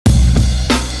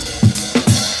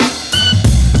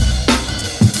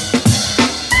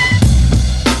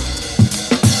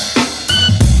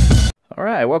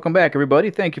Hi, welcome back everybody.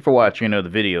 Thank you for watching another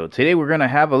video. Today we're going to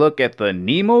have a look at the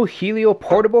Nemo Helio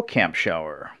Portable Camp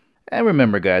Shower. And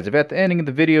remember guys, if at the ending of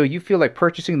the video you feel like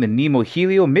purchasing the Nemo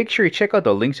Helio, make sure you check out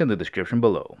the links in the description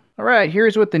below. Alright,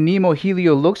 here's what the Nemo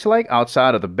Helio looks like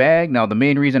outside of the bag. Now the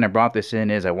main reason I brought this in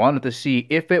is I wanted to see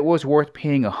if it was worth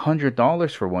paying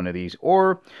 $100 for one of these,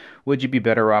 or would you be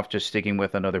better off just sticking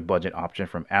with another budget option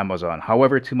from Amazon.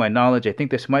 However, to my knowledge, I think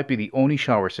this might be the only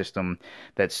shower system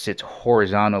that sits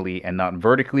horizontally and not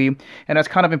vertically. And that's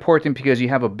kind of important because you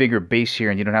have a bigger base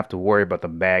here and you don't have to worry about the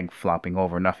bag flopping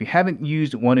over. Now, if you haven't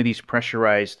used one of these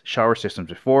pressurized shower systems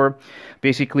before,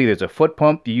 basically there's a foot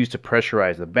pump you use to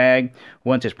pressurize the bag.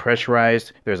 Once it's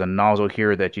pressurized, there's a nozzle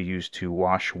here that you use to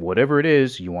wash whatever it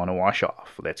is you want to wash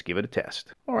off. Let's give it a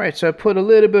test. All right, so I put a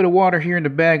little bit of water here in the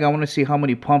bag. I want to see how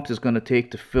many pumps it's going to take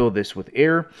to fill this with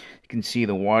air. You can see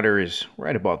the water is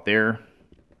right about there.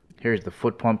 Here's the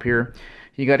foot pump here.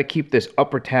 You got to keep this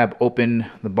upper tab open,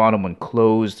 the bottom one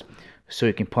closed, so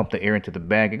you can pump the air into the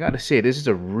bag. I got to say, this is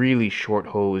a really short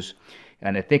hose,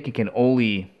 and I think it can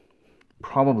only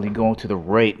probably go to the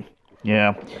right.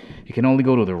 Yeah, you can only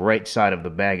go to the right side of the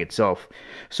bag itself.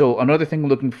 So another thing we're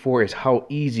looking for is how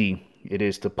easy it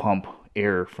is to pump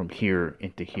air from here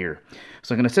into here.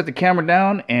 So I'm going to set the camera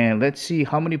down and let's see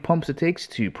how many pumps it takes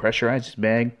to pressurize this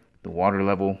bag. The water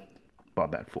level,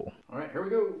 about that full. All right, here we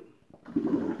go.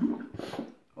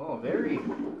 Oh, very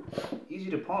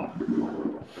easy to pump.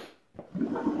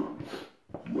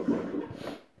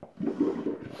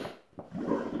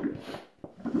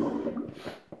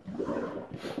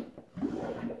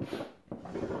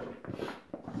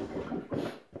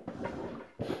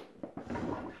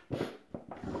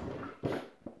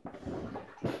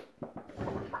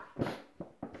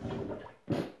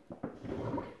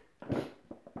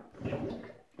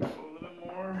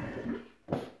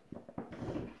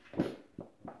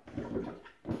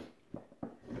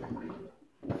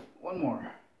 One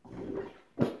more.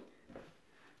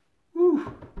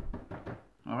 Whew.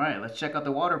 All right, let's check out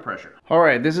the water pressure. All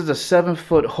right, this is a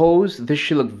 7-foot hose. This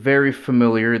should look very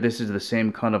familiar. This is the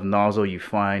same kind of nozzle you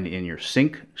find in your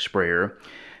sink sprayer.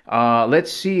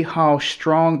 Let's see how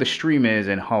strong the stream is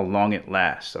and how long it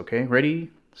lasts. Okay,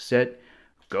 ready, set,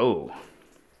 go.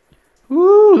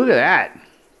 Woo, look at that.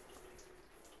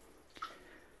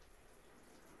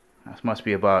 That must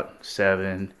be about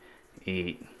 7,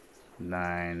 8,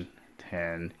 9,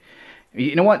 10.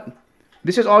 You know what?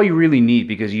 This is all you really need,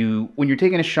 because when you're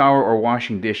taking a shower or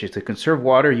washing dishes, to conserve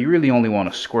water, you really only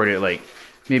want to squirt it like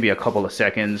maybe a couple of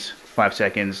seconds, 5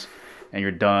 seconds, and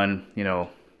you're done. You know,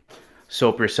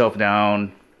 soap yourself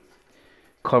down,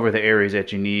 cover the areas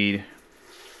that you need.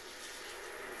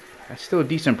 That's still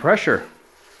decent pressure.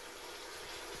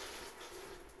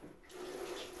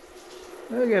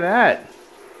 Look at that.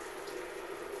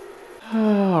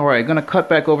 All right, gonna cut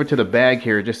back over to the bag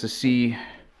here just to see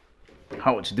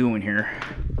how it's doing here.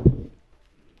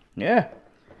 Yeah,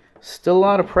 still a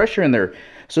lot of pressure in there.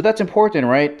 So that's important,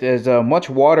 right? As much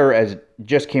water as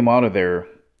just came out of there,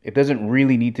 it doesn't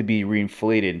really need to be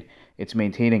reinflated. It's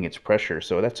maintaining its pressure,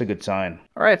 so that's a good sign.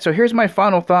 All right, so here's my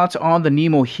final thoughts on the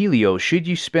Nemo Helio. Should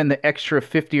you spend the extra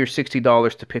 $50 or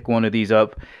 $60 to pick one of these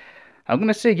up? I'm going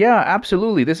to say, yeah,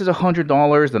 absolutely. This is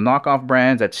 $100. The knockoff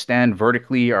brands that stand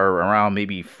vertically are around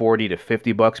maybe 40 to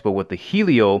 50 bucks. But with the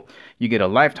Helio, you get a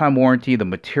lifetime warranty. The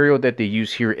material that they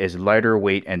use here is lighter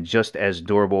weight and just as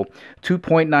durable.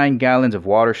 2.9 gallons of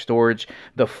water storage.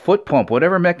 The foot pump,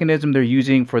 whatever mechanism they're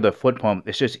using for the foot pump,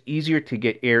 it's just easier to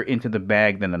get air into the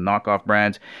bag than the knockoff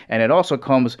brands. And it also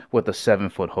comes with a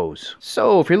 7-foot hose.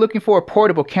 So if you're looking for a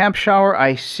portable camp shower,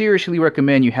 I seriously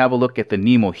recommend you have a look at the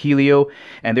Nemo Helio.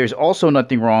 And there's also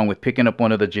nothing wrong with picking up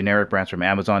one of the generic brands from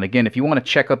Amazon. Again, if you want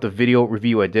to check out the video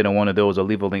review I did on one of those, I'll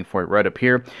leave a link for it right up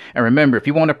here. And remember, if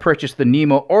you want to purchase the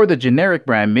Nemo or the generic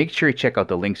brand, make sure you check out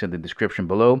the links in the description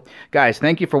below. Guys,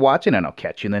 thank you for watching, and I'll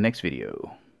catch you in the next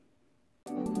video.